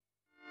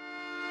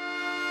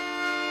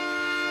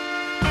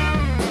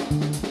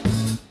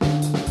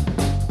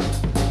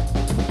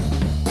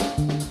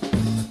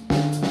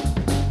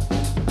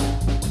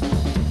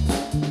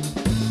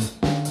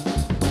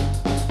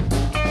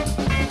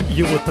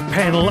You with the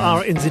panel,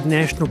 RNZ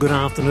National, good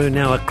afternoon.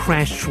 Now, a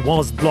crash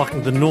was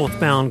blocking the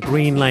northbound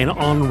Green Lane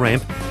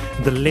on-ramp,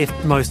 the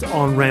leftmost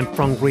on-ramp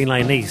from Green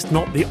Lane East,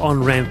 not the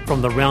on-ramp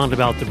from the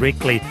roundabout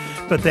directly,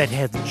 but that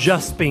has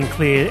just been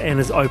cleared and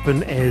is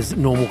open as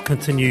normal.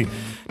 Continue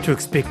to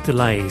expect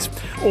delays.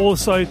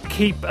 Also,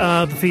 keep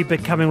the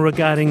feedback coming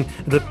regarding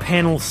the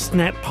panel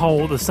snap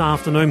poll this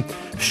afternoon.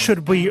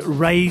 Should we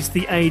raise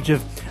the age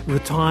of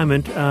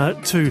retirement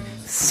to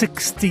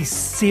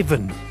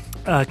 67?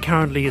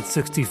 Currently at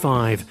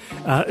 65.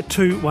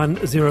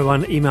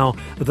 2101, email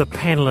the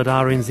panel at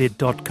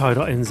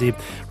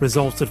rnz.co.nz.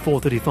 Results at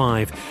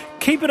 4:35.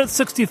 Keep it at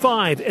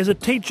 65. As a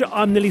teacher,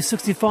 I'm nearly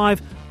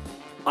 65.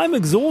 I'm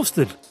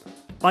exhausted.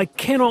 I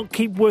cannot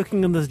keep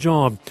working in this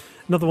job.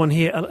 Another one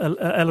here,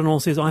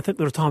 Eleanor says, I think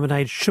the retirement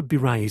age should be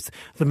raised.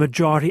 The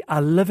majority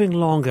are living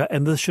longer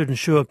and this should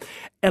ensure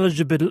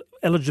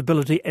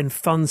eligibility and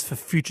funds for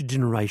future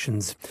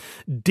generations.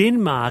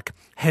 Denmark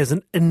has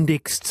an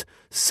indexed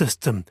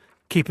system.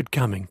 Keep it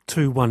coming,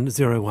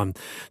 2101.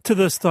 To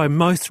this, though,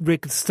 most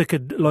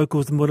red-stickered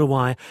locals in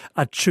Muriwai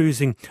are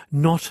choosing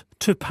not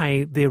to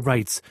pay their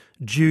rates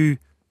due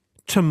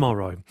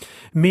tomorrow.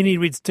 Many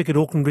red-stickered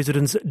Auckland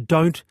residents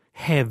don't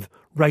have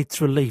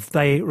rates relief.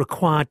 They are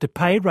required to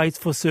pay rates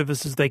for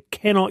services they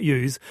cannot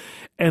use,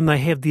 and they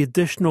have the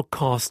additional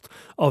cost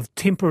of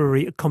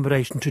temporary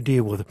accommodation to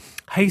deal with.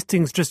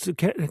 Hastings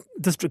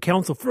District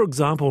Council, for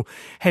example,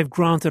 have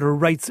granted a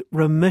rates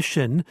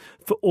remission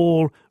for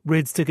all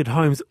red-stickered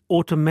homes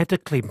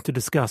automatically. To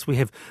discuss, we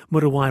have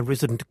Muriwai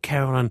resident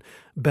Carolyn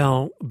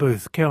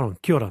Bell-Booth. Carolyn,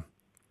 kia ora.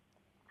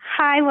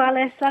 Hi,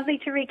 Wallace. Lovely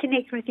to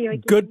reconnect with you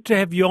again. Good to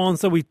have you on.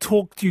 So we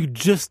talked to you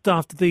just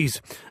after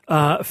these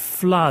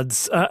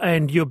floods,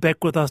 and you're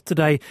back with us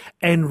today.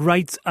 And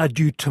rates are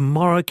due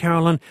tomorrow,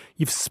 Carolyn.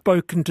 You've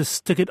spoken to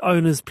sticket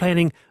owners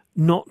planning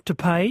not to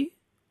pay?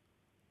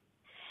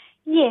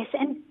 Yes,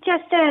 and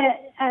just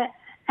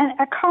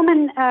a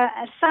common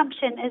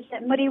assumption is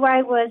that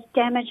Muriwai was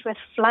damaged with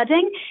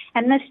flooding,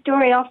 and this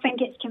story often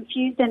gets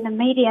confused in the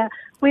media.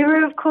 We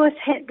were, of course,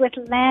 hit with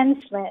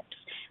landslips,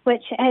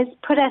 which has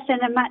put us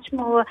in a much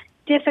more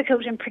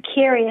difficult and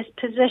precarious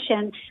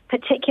position,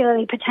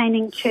 particularly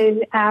pertaining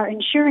to our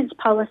insurance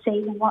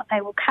policies and what they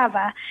will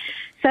cover.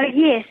 So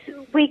yes,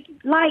 we,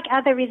 like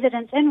other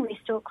residents in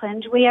West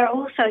Auckland, we are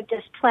also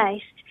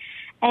displaced.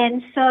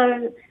 And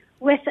so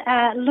with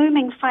a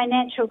looming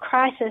financial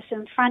crisis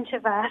in front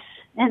of us,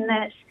 and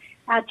that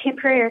our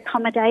temporary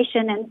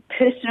accommodation and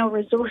personal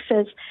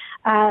resources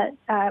are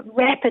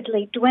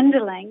rapidly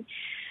dwindling,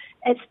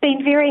 it's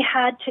been very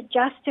hard to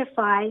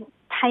justify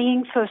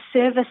paying for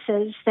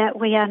services that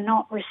we are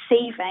not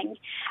receiving,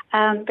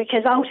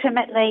 because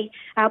ultimately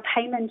our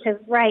payment of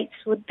rates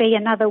would be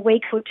another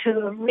week or two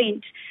of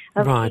rent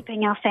of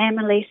keeping our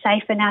family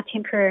safe in our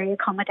temporary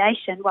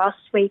accommodation whilst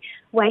we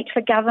wait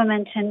for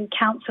government and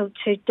council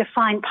to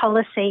define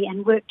policy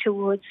and work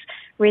towards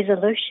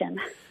resolution.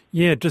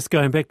 Yeah, just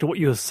going back to what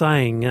you were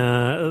saying,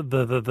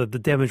 the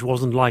damage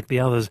wasn't like the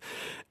others,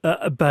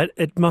 but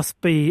it must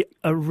be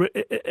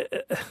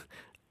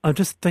I'm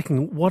just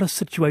thinking, what a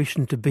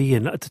situation to be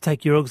in. To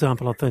take your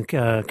example, I think,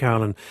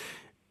 Carolyn,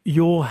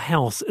 your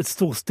house, it's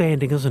still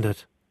standing, isn't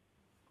it?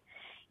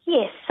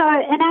 Yes. So,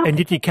 and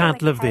yet you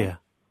can't live there.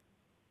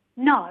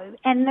 No,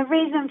 and the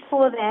reason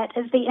for that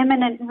is the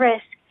imminent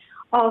risk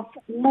of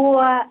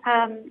more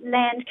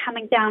land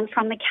coming down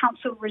from the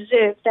council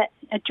reserve that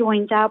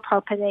adjoins our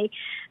property.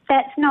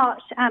 That's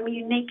not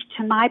unique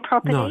to my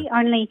property. No.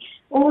 Only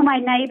all my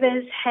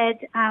neighbours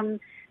had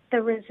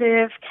the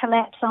reserve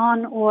collapse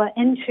on or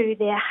into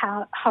their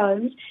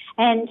homes.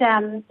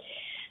 And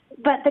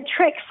but the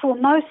trick for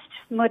most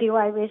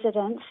Muriwai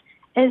residents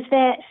is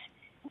that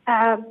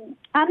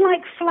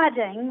unlike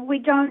flooding,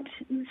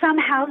 some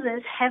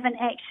houses haven't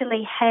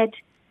actually had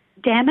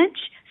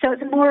damage, so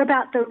it's more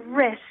about the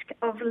risk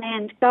of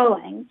land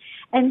going.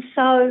 And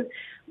so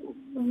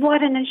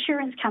what an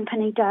insurance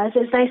company does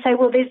is they say,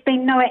 well, there's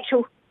been no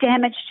actual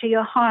damage to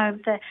your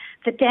home.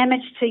 The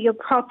damage to your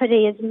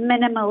property is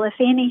minimal, if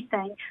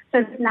anything,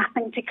 so there's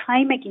nothing to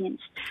claim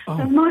against. Oh.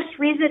 So most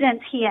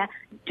residents here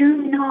do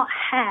not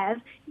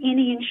have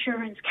any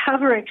insurance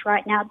coverage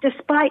right now,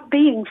 despite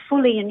being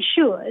fully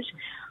insured.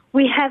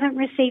 We haven't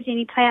received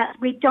any payouts.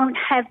 We don't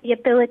have the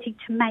ability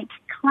to make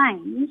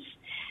claims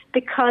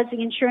because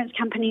the insurance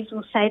companies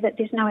will say that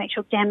there's no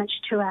actual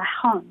damage to our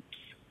homes.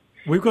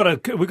 We've got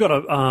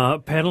a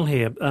panel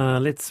here.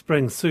 Let's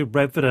bring Sue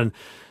Bradford in.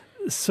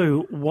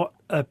 Sue, what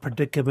a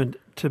predicament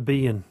to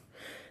be in.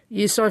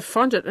 Yes, I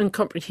find it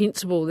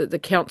incomprehensible that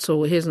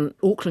the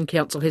Auckland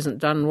Council hasn't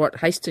done what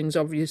Hastings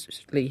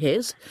obviously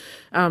has.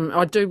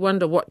 I do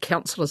wonder what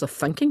councillors are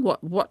thinking,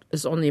 what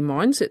is on their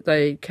minds that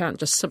they can't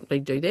just simply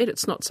do that.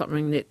 It's not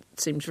something that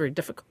seems very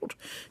difficult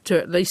to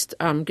at least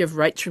give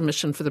rates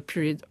remission for the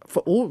period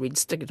for all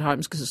red-stickered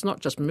homes, because it's not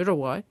just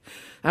Muriwai.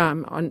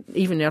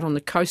 Even out on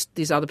the coast,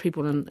 there's other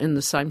people in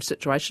the same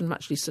situation,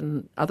 much less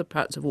in other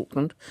parts of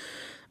Auckland.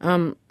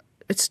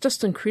 It's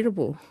just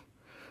incredible.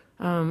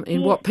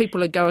 and what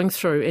people are going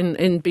through.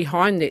 And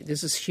behind that,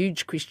 there's this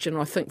huge question,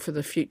 I think, for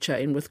the future,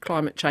 and with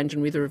climate change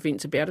and weather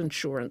events, about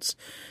insurance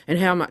and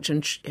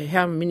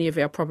how many of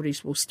our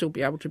properties will still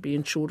be able to be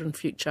insured in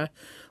future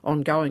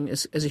ongoing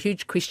is a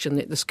huge question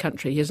that this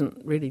country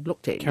hasn't really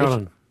looked at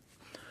Carolyn. yet.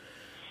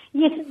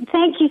 Yes,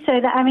 thank you,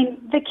 sir. I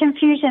mean, the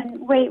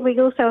confusion we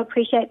also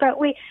appreciate, but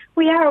we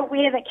are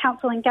aware that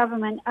council and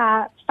government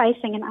are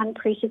facing an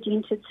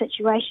unprecedented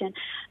situation.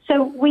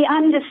 So we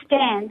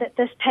understand that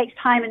this takes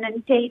time, and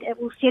indeed it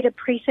will set a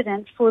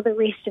precedent for the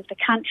rest of the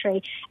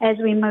country as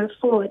we move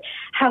forward.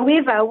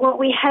 However, what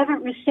we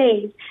haven't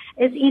received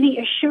is any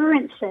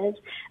assurances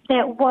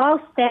that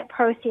whilst that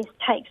process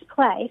takes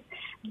place,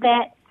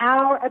 that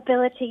our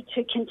ability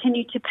to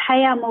continue to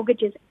pay our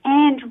mortgages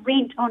and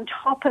rent on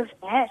top of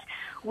that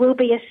will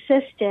be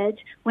assisted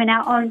when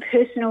our own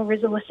personal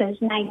resources,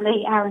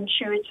 namely our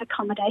insurance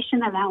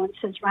accommodation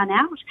allowances, run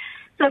out.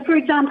 So, for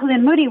example,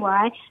 in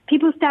Muriwai,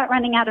 people start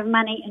running out of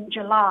money in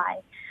July.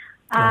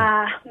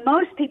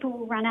 Most people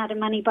will run out of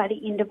money by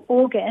the end of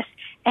August.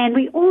 And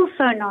we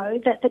also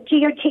know that the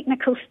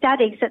geotechnical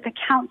studies that the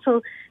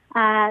council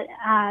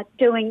are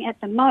doing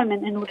at the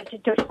moment in order to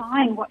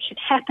define what should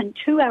happen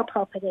to our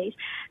properties,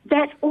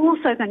 that's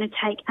also going to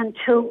take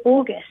until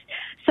August.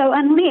 So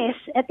unless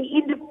at the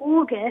end of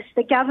August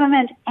the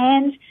government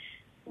and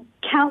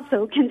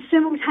council can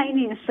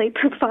simultaneously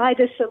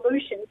provide a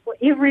solution for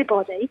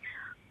everybody,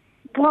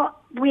 what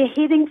we're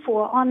heading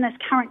for on this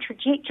current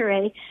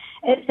trajectory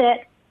is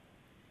that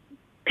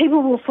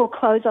people will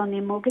foreclose on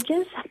their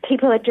mortgages,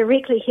 people are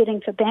directly heading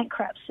for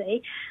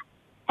bankruptcy,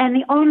 and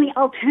the only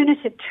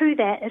alternative to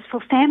that is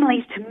for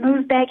families to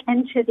move back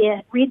into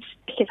their red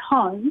sticker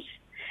homes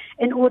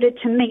in order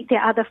to meet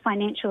their other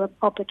financial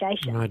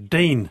obligations.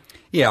 Dean.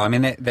 Yeah, I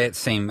mean,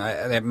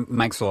 that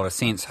makes a lot of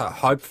sense.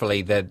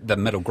 Hopefully the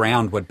middle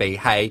ground would be,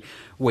 hey,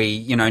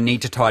 we,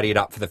 need to tidy it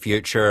up for the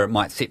future. It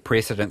might set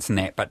precedents in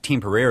that, but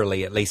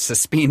temporarily at least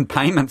suspend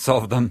payments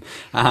of them,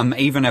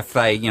 even if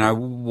they,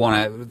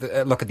 want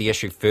to look at the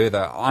issue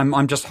further.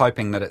 I'm just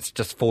hoping that it's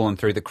just fallen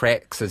through the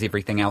cracks as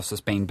everything else has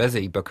been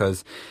busy,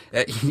 because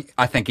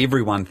I think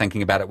everyone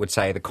thinking about it would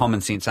say the common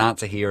sense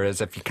answer here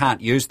is if you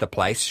can't use the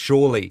place,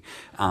 surely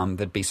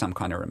there'd be some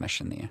kind of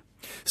remission there.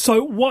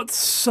 So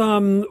what's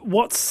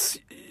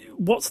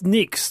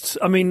next?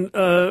 I mean,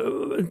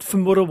 for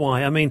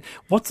Muriwai, I mean,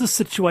 what's the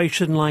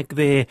situation like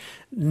there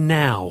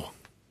now?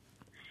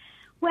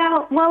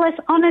 Well, Wallace,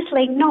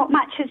 honestly, not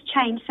much has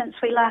changed since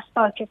we last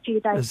spoke a few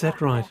days. Is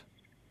that right?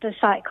 The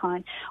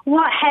cyclone.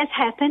 What has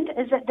happened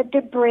is that the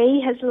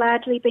debris has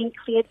largely been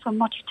cleared from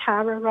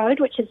Aotearoa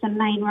Road, which is the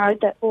main road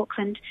that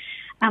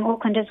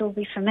Aucklanders will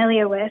be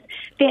familiar with.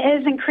 There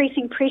is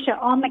increasing pressure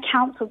on the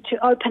council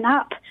to open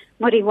up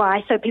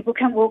Muriwai so people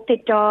can walk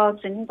their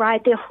dogs and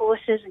ride their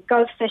horses and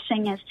go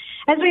fishing as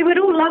we would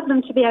all love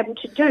them to be able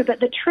to do. But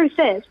the truth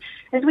is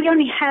we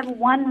only have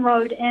one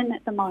road in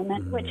at the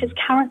moment, which is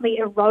currently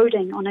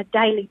eroding on a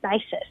daily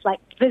basis, like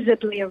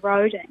visibly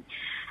eroding.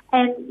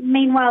 And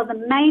meanwhile,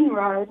 the main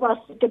road,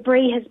 whilst the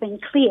debris has been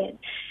cleared,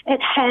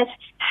 it has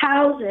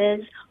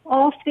houses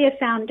off their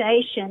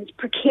foundations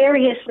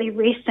precariously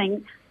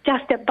resting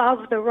just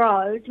above the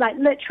road, like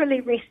literally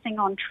resting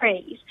on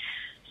trees.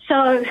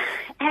 So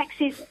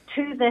access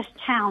to this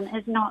town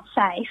is not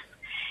safe,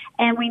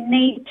 and we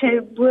need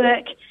to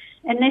work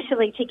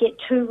initially to get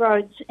two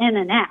roads in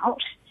and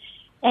out.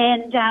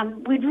 And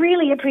we'd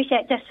really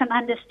appreciate just some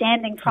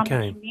understanding from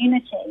the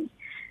community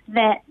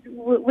that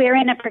we're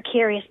in a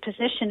precarious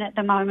position at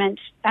the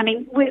moment. I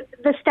mean,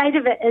 the state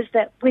of it is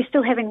that we're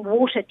still having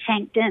water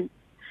tanked in.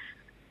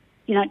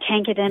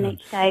 Tank it in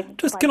each day.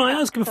 Just can I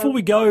ask before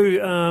we go,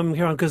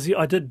 Karen, because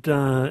I did,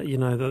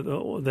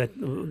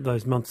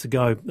 those months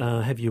ago,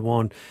 have you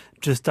on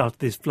just after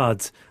these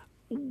floods.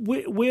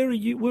 Where are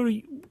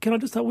you? Can I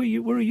just ask where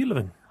are you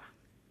living?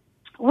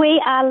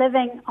 We are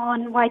living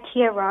on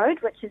Aotearoa Road,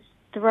 which is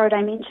the road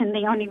I mentioned,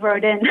 the only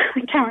road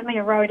currently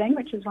eroding,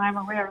 which is why I'm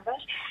aware of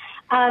it.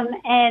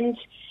 And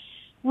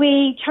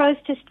we chose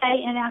to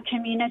stay in our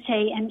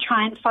community and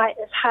try and fight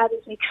as hard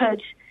as we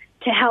could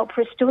to help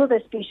restore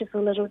this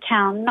beautiful little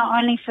town,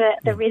 not only for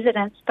the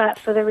residents, but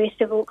for the rest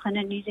of Auckland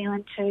and New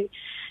Zealand to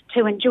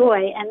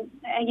enjoy. And,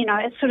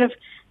 it's sort of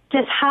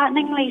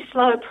dishearteningly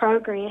slow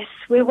progress.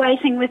 We're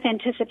waiting with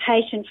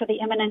anticipation for the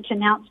imminent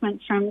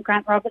announcement from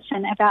Grant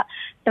Robertson about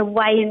the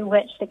way in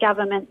which the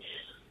government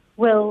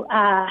will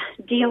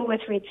deal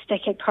with red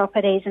stickered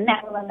properties, and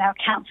that will allow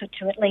council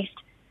to at least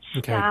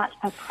start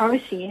a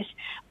process.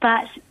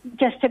 But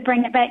just to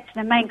bring it back to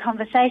the main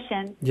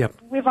conversation,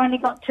 we've only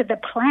got to the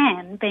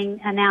plan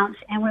being announced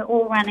and we're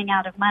all running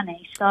out of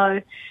money.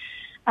 So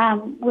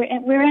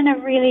we're in a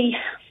really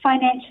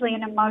financially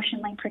and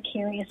emotionally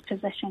precarious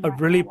position. I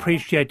really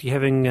appreciate you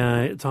having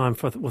time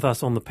with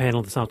us on the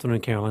panel this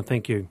afternoon, Carolyn.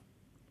 Thank you.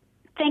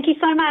 Thank you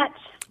so much.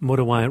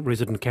 Muriwai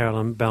resident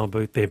Carolyn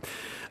Balbooth there.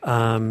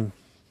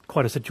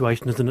 Quite a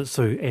situation, isn't it,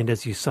 Sue? And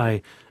as you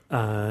say,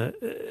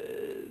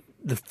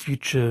 the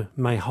future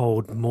may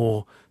hold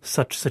more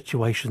such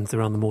situations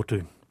around the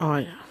Motu. Oh,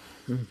 yeah.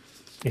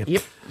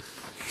 Yep.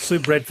 Sue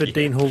Bradford,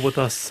 Dean Hall with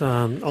us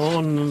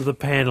on the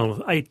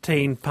panel,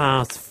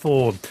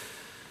 4:18.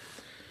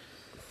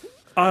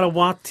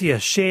 Arawātia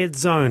Shared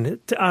Zone,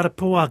 Te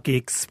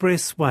Arapuaki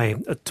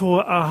Expressway,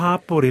 Atoa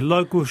Ahapori,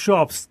 local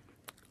shops.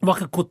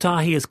 Waka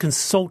Kotahi is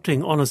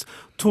consulting on his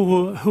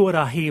Tohu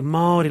Huarahi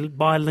Māori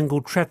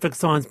bilingual traffic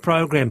signs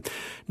program.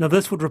 Now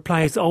this would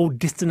replace old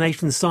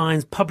destination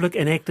signs, public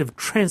and active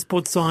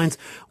transport signs,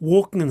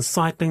 walking and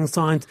cycling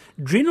signs,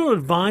 general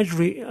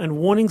advisory and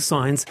warning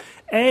signs,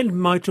 and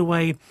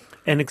motorway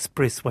and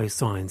expressway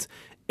signs.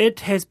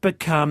 It has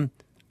become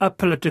a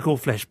political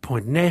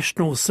flashpoint.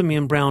 National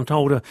Simeon Brown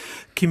told a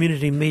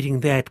community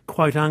meeting that,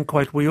 quote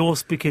unquote, we all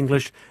speak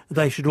English,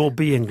 they should all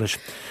be English.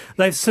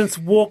 They've since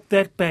walked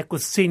that back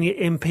with senior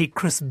MP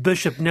Chris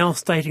Bishop now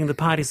stating the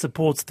party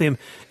supports them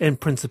in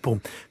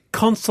principle.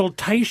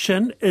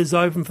 Consultation is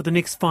open for the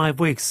next 5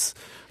 weeks.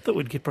 I thought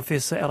we'd get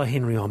Professor Ella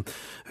Henry on,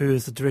 who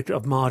is the Director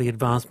of Māori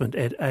Advancement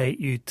at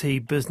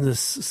AUT Business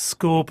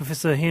School.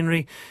 Professor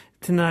Henry,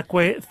 tēnā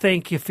koe,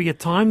 thank you for your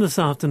time this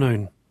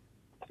afternoon.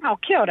 Oh,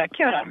 kia ora,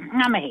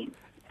 ngā mihi.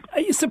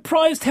 Are you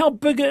surprised how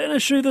big an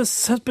issue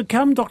this has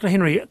become, Dr.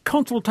 Henry?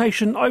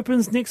 Consultation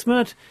opens next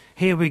minute.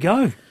 Here we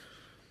go.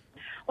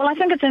 Well, I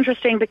think it's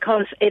interesting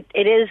because it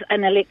is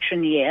an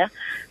election year,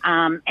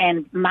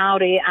 and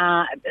Māori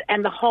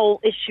and the whole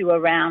issue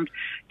around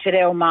te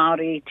reo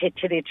Māori, te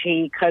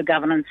tiriti,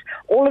 co-governance,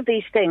 all of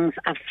these things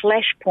are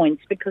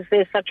flashpoints because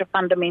there's such a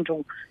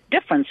fundamental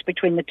difference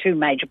between the two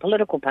major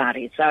political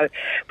parties. So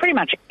pretty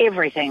much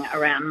everything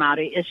around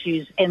Māori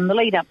issues in the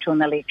lead up to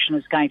an election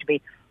is going to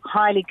be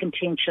highly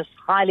contentious,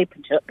 highly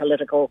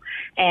political,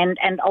 and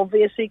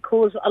obviously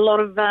cause a lot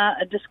of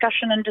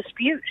discussion and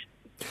dispute.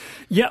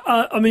 Yeah,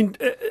 I mean,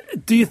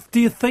 do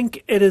you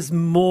think it is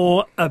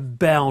more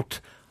about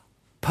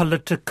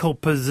political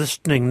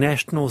positioning,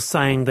 Nationals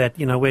saying that,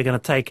 you know, we're going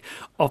to take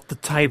off the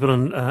table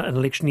in an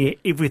election year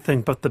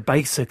everything but the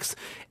basics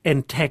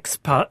and tax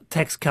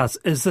cuts?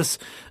 Is this,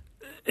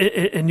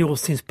 in your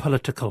sense,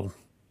 political?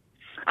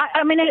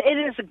 I mean, it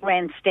is a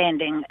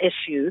grandstanding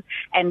issue,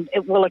 and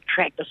it will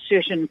attract a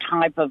certain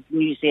type of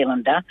New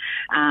Zealander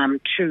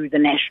to the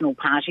National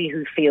Party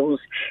who feels,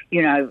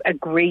 you know,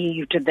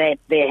 aggrieved that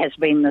there has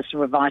been this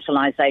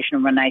revitalisation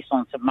and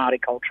renaissance of Māori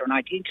culture and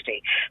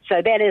identity.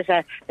 So that is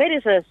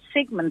a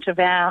segment of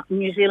our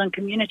New Zealand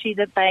community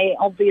that they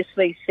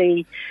obviously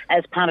see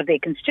as part of their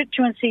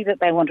constituency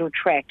that they want to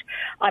attract.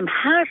 I'm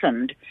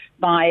heartened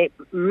by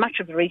much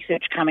of the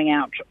research coming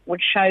out,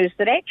 which shows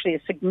that actually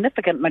a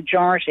significant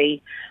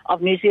majority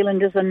of New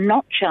Zealanders are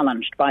not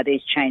challenged by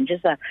these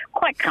changes, are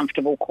quite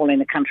comfortable calling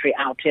the country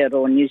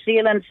Aotearoa New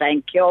Zealand,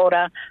 saying kia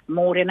ora,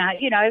 mōrena.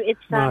 You know,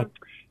 it's right.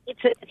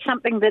 It's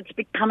something that's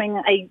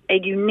becoming a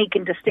unique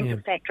and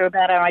distinctive factor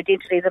about our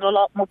identity that a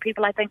lot more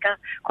people, I think, are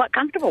quite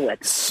comfortable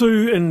with.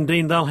 Sue and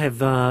Dean, they'll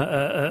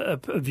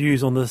have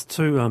views on this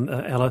too,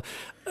 Ella.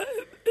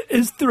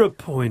 Is there a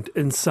point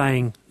in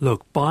saying,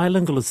 look,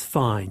 bilingual is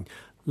fine,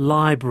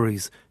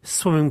 libraries,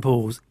 swimming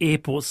pools,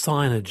 airport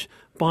signage,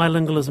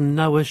 bilingualism,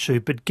 no issue,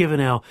 but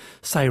given our,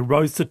 say,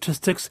 road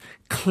statistics,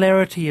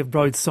 clarity of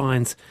road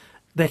signs,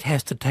 that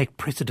has to take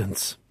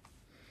precedence?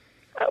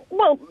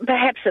 Well,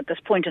 perhaps at this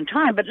point in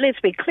time, but let's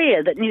be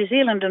clear that New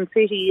Zealand in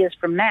 30 years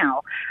from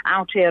now,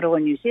 Aotearoa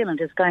New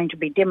Zealand is going to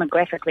be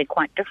demographically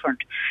quite different.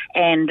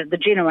 And the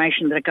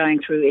generation that are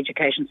going through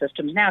education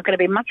systems now are going to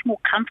be much more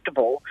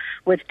comfortable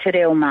with te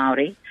reo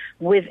Māori,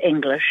 with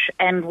English,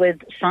 and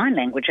with sign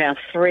language, our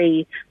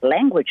three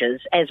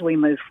languages, as we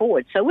move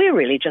forward. So we're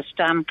really just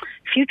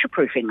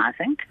future-proofing, I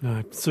think.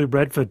 Sue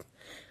Bradford.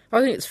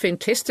 I think it's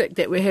fantastic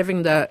that we're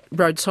having the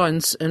road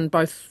signs in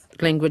both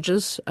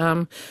languages.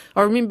 I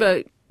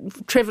remember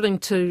travelling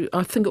to,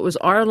 I think it was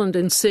Ireland,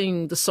 and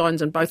seeing the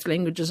signs in both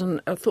languages, and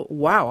I thought,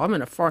 wow, I'm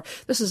in a foreign.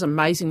 This is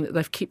amazing that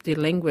they've kept their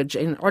language,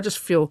 and I just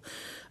feel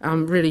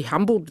really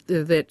humbled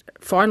that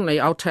finally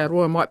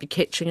Aotearoa might be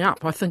catching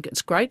up. I think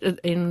it's great,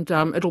 and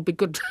it'll be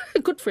good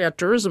for our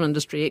tourism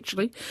industry,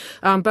 actually,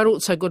 but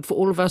also good for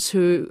all of us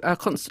who are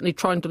constantly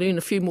trying to learn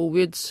a few more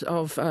words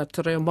of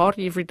te reo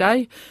Māori every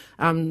day.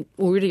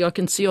 Already I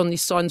can see on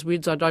these signs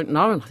words I don't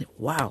know, and I think,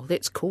 wow,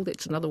 that's cool,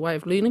 that's another way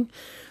of learning.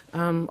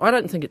 I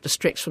don't think it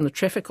distracts from the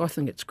traffic. I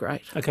think it's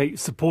great. Okay,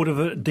 supportive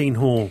of Dean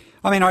Hall.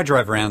 I mean, I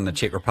drove around the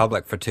Czech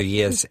Republic for 2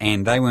 years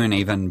and they weren't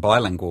even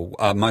bilingual.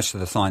 Most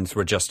of the signs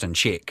were just in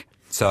Czech.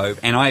 So,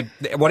 and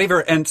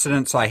whatever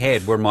incidents I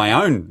had were my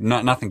own,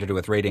 nothing to do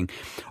with reading.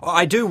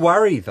 I do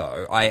worry,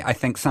 though. I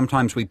think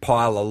sometimes we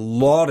pile a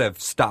lot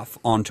of stuff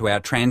onto our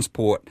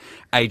transport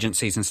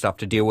agencies and stuff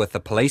to deal with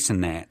the police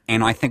and that.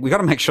 And I think we've got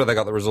to make sure they've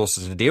got the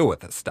resources to deal with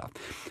this stuff.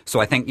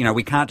 So I think, you know,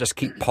 we can't just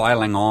keep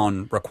piling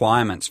on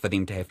requirements for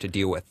them to have to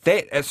deal with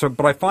that. So,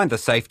 but I find the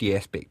safety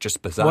aspect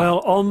just bizarre. Well,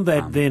 on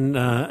that then,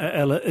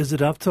 Ella, is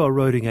it up to a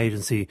roading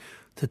agency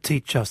to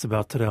teach us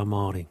about te reo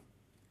Māori?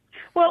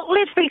 Well,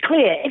 let's be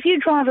clear. If you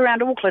drive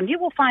around Auckland, you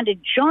will find a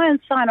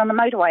giant sign on the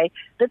motorway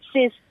that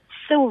says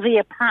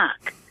Sylvia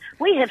Park.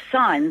 We have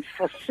signs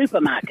for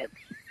supermarkets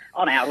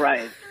on our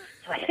roads.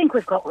 So I think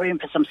we've got room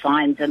for some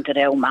signs in Te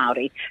Reo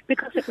Māori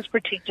because it was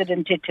protected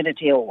in Te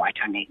Tiriti o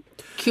Waitangi.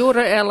 Kia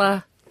ora,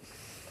 Ella.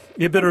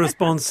 Yeah, better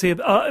response here.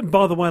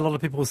 By the way, a lot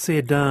of people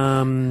said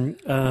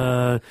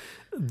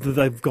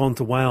they've gone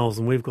to Wales,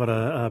 and we've got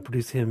a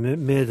producer here,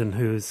 Merden,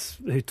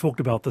 who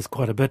talked about this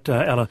quite a bit,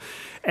 Ella.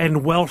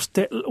 And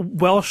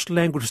Welsh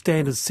language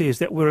standards says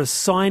that where a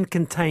sign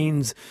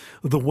contains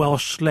the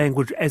Welsh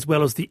language as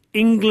well as the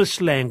English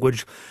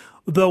language,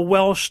 the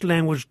Welsh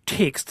language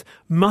text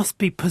must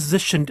be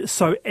positioned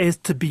so as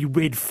to be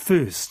read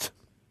first.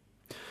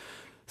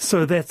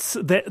 So that's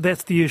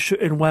the issue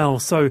in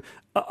Wales. So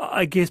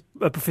I guess,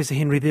 Professor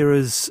Henry, there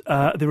is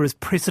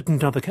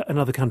precedent in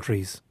other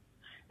countries.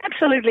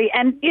 Absolutely.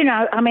 And, you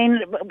know, I mean,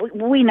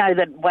 we know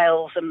that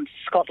Wales and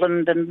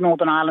Scotland and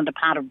Northern Ireland are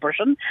part of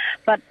Britain.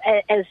 But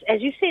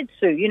as you said,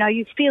 Sue, you know,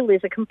 you feel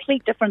there's a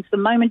complete difference the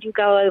moment you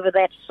go over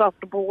that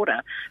soft border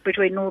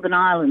between Northern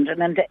Ireland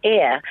and into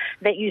Ayr,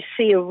 that you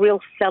see a real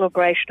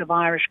celebration of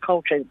Irish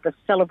culture, the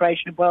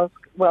celebration of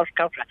Welsh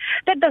culture.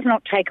 That does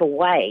not take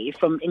away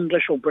from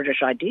English or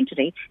British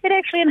identity. It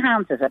actually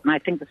enhances it. And I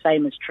think the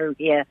same is true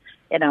here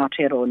in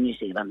Aotearoa, New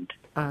Zealand.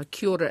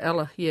 Kia ora,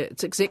 Ella. Yeah,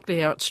 it's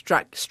exactly how it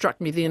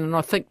struck me then, and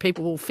I think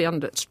people will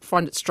find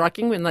it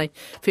striking when they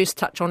first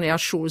touch on our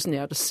shores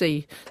now to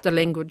see the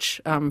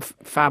language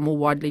far more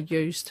widely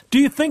used. Do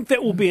you think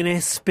that will be an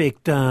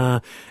aspect,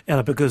 Ella,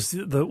 because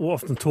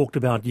often talked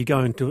about you go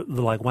into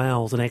like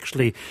Wales and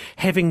actually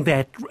having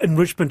that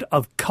enrichment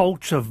of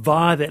culture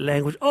via that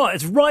language? Oh,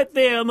 it's right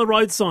there on the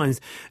road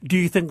signs. Do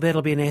you think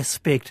that'll be an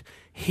aspect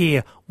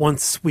here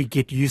once we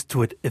get used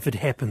to it, if it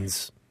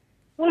happens?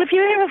 Well, if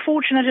you're ever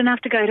fortunate enough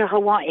to go to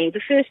Hawaii,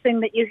 the first thing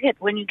that you hit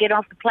when you get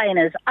off the plane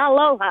is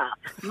aloha,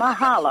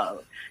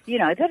 mahalo. You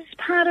know, that's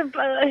part of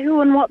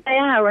who and what they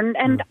are.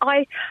 And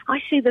I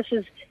see this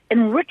as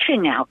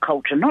enriching our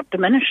culture, not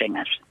diminishing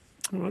it.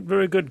 All right,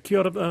 very good. Kia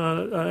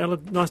ora, Ella.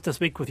 Nice to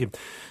speak with you.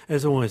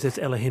 As always, that's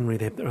Ella Henry,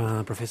 the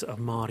Professor of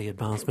Māori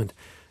Advancement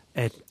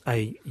at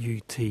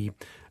AUT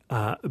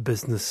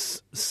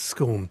Business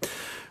School.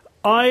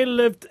 I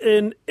lived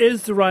in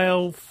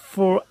Israel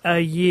for a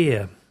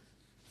year.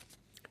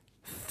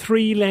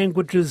 3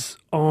 languages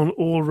on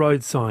all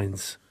road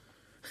signs: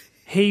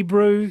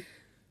 Hebrew,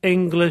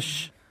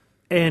 English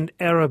and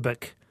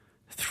Arabic.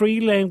 3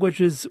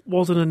 languages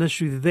wasn't an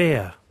issue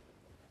there.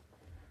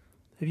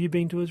 Have you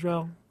been to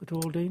Israel at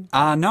all, Dean?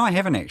 No, I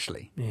haven't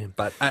actually. Yeah.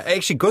 But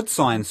actually good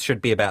signs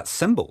should be about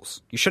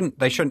symbols. They shouldn't,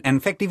 and in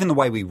fact, even the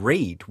way we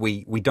read,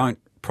 we don't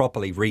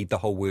properly read the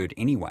whole word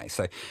anyway.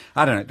 So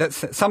I don't know.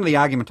 That's some of the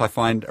argument I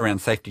find around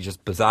safety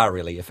just bizarre,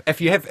 really. If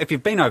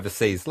you've been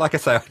overseas, like I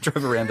say, I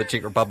drove around the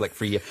Czech Republic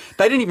for a year.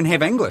 They didn't even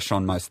have English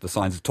on most of the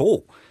signs at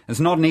all. It's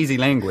not an easy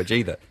language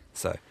either.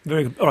 So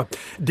very good. All right,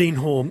 Dean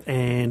Hall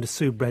and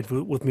Sue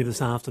Bradford with me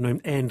this afternoon,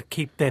 and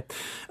keep that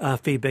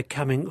feedback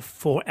coming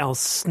for our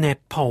Snap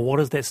poll. What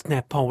is that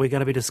Snap poll we're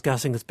going to be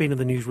discussing? It's been in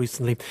the news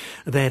recently.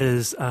 That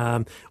is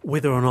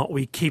whether or not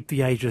we keep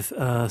the age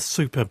of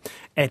super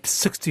at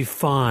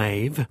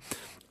 65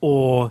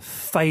 or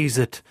phase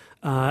it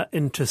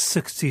into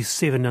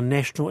 67. A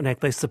National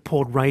Enact, they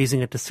support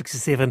raising it to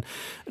 67.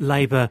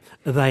 Labour,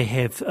 they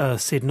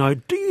have said no.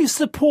 Do you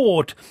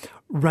support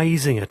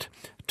raising it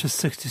to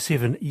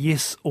 67,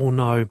 yes or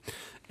no?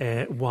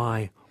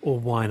 Why or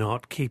why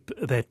not? Keep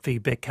that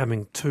feedback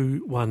coming.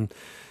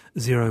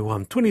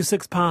 2101.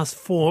 26 past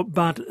 4,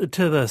 but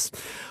to this.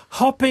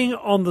 Hopping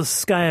on the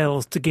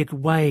scales to get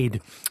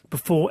weighed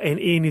before an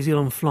Air New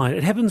Zealand flight.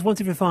 It happens once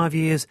every 5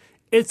 years.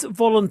 It's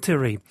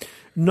voluntary.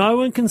 No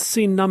one can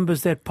see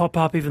numbers that pop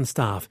up, even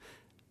staff.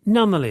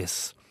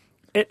 Nonetheless,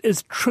 it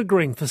is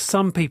triggering for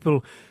some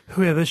people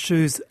who have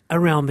issues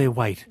around their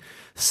weight.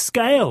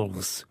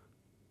 Scales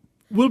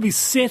will be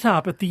set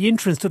up at the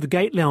entrance to the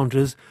gate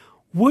lounges.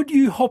 Would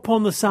you hop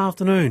on this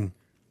afternoon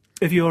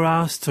if you were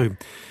asked to?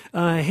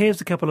 Here's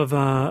a couple of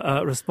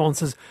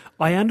responses.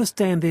 I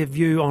understand their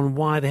view on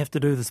why they have to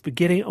do this, but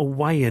getting a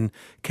weigh-in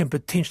can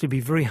potentially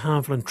be very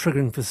harmful and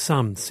triggering for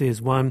some,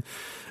 says one.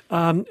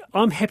 I'm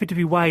happy to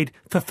be weighed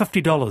for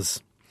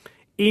 $50.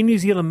 Air New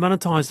Zealand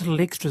monetise little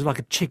extras like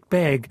a check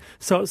bag,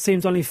 so it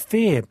seems only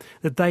fair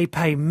that they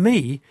pay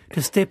me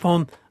to step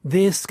on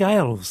their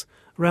scales.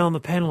 Around the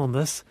panel on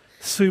this,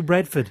 Sue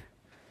Bradford.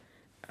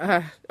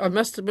 I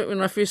must admit,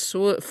 when I first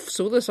saw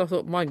this, I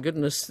thought, my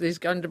goodness, there's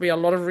going to be a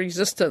lot of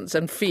resistance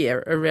and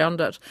fear around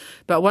it.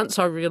 But once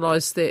I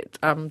realised that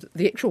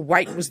the actual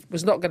weight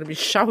was not going to be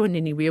shown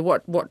anywhere,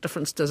 what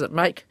difference does it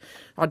make?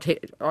 I'd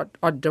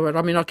do it.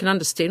 I mean, I can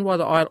understand why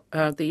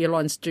the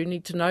airlines do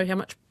need to know how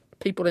much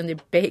people in their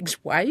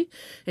bags weigh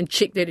and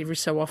check that every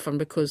so often,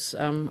 because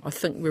I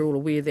think we're all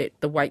aware that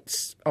the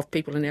weights of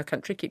people in our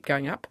country keep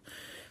going up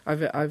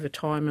over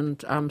time,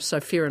 and so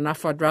fair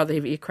enough. I'd rather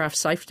have aircraft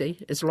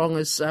safety. As long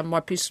as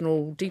my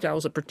personal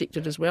details are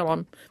protected as well,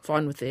 I'm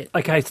fine with that.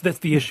 Okay, so that's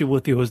the issue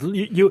with you. Is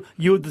you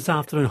would this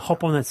afternoon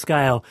hop on that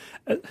scale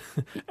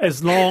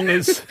as long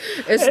as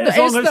as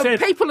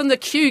the people in the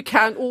queue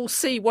can't all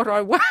see what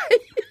I weigh.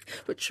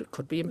 which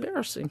could be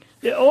embarrassing.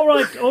 Yeah, all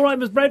right,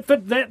 Ms.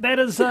 Bradford. That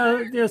is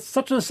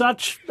such and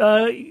such.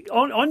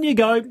 On you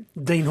go,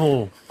 Dean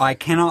Hall. I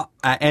cannot.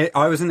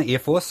 I was in the Air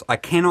Force. I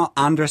cannot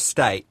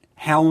understate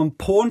how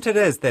important it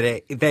is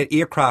that that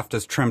aircraft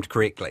is trimmed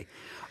correctly.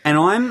 And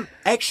I'm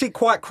actually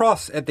quite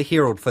cross at the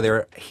Herald for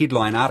their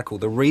headline article.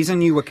 The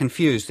reason you were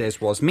confused,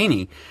 as was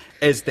many,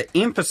 is the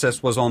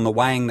emphasis was on the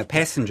weighing the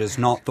passengers,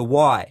 not the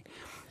why.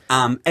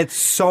 It's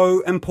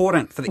so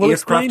important for the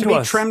aircraft to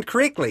be trimmed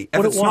correctly.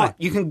 If it's not,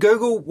 you can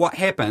Google what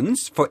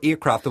happens for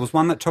aircraft. There was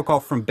one that took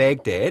off from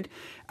Baghdad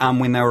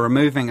when they were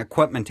removing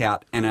equipment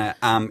out, and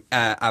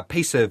a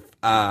piece of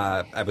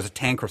it was a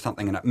tank or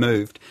something, and it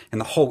moved,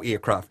 and the whole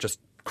aircraft just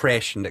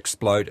crashed and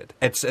exploded.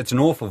 It's an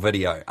awful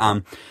video.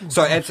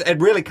 So it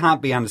really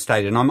can't be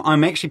understated. And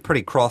I'm actually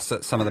pretty cross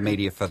at some of the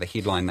media for the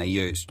headline they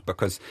used,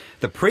 because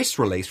the press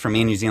release from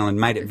Air New Zealand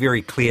made it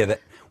very clear that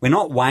we're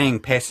not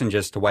weighing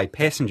passengers to weigh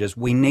passengers.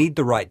 We need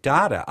the right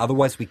data.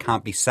 Otherwise, we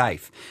can't be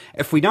safe.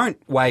 If we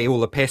don't weigh all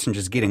the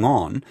passengers getting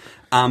on,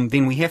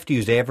 then we have to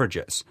use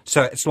averages.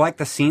 So it's like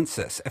the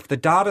census. If the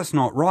data's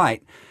not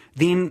right,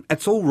 then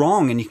it's all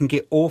wrong and you can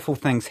get awful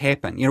things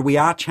happen. You know, we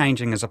are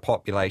changing as a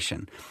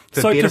population,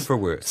 for better, for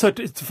worse. So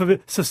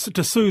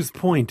to Sue's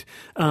point,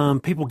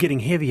 people getting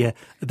heavier,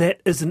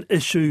 that is an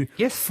issue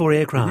for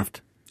aircraft.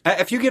 Mm-hmm.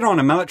 If you get on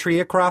a military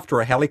aircraft or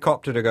a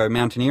helicopter to go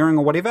mountaineering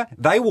or whatever,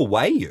 they will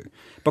weigh you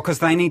because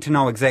they need to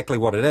know exactly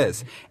what it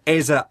is.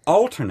 As an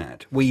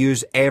alternate, we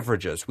use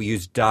averages, we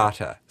use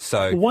data.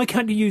 So why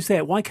can't you use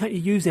that? Why can't you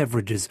use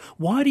averages?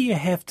 Why do you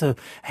have to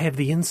have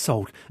the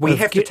insult? We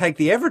have to take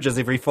the averages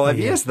every 5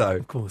 years, though.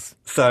 Of course.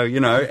 So,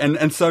 you know,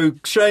 and so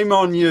shame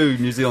on you,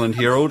 New Zealand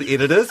Herald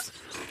editors.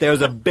 There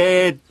was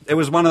it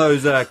was one of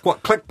those,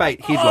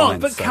 clickbait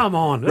headlines. Oh, but come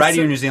on.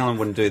 Radio New Zealand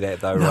wouldn't do that,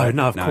 though, right?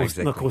 No, of course.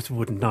 Exactly. No, of course we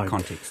wouldn't, no.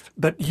 Context.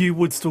 But you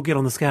would still get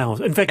on the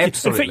scales. In fact,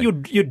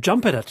 you'd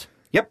jump at it.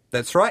 Yep,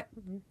 that's right.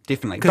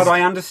 Definitely. But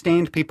I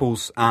understand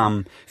people's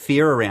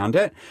fear around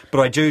it.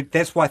 But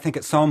that's why I think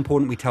it's so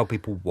important we tell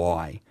people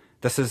why.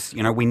 This is,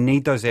 we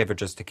need those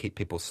averages to keep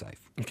people safe.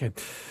 Okay.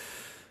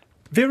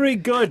 Very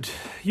good.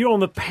 You're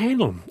on the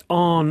panel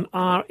on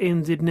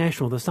RNZ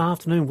National. This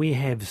afternoon we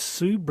have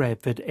Sue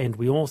Bradford and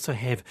we also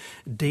have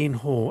Dean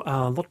Hall.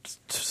 A lot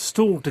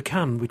still to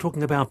come. We're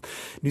talking about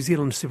New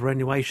Zealand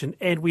superannuation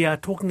and we are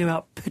talking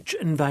about pitch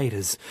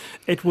invaders.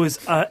 It was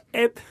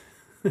it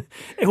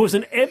was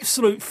an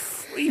absolute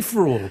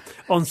free-for-all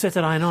on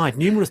Saturday night.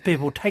 Numerous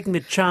people taking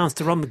the chance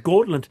to run the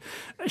gauntlet.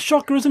 A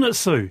shocker, isn't it,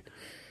 Sue?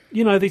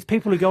 You know, these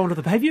people who go onto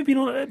the... Have you been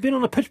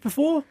on a pitch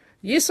before?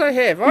 Yes, I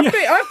have.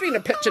 I've been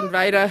a pitch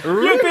invader.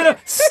 You've been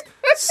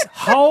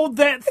hold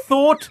that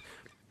thought.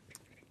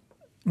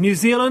 New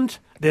Zealand,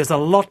 there's a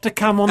lot to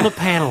come on the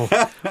panel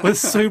with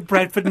Sue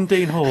Bradford and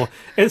Dean Hall.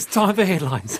 It's time for headlines.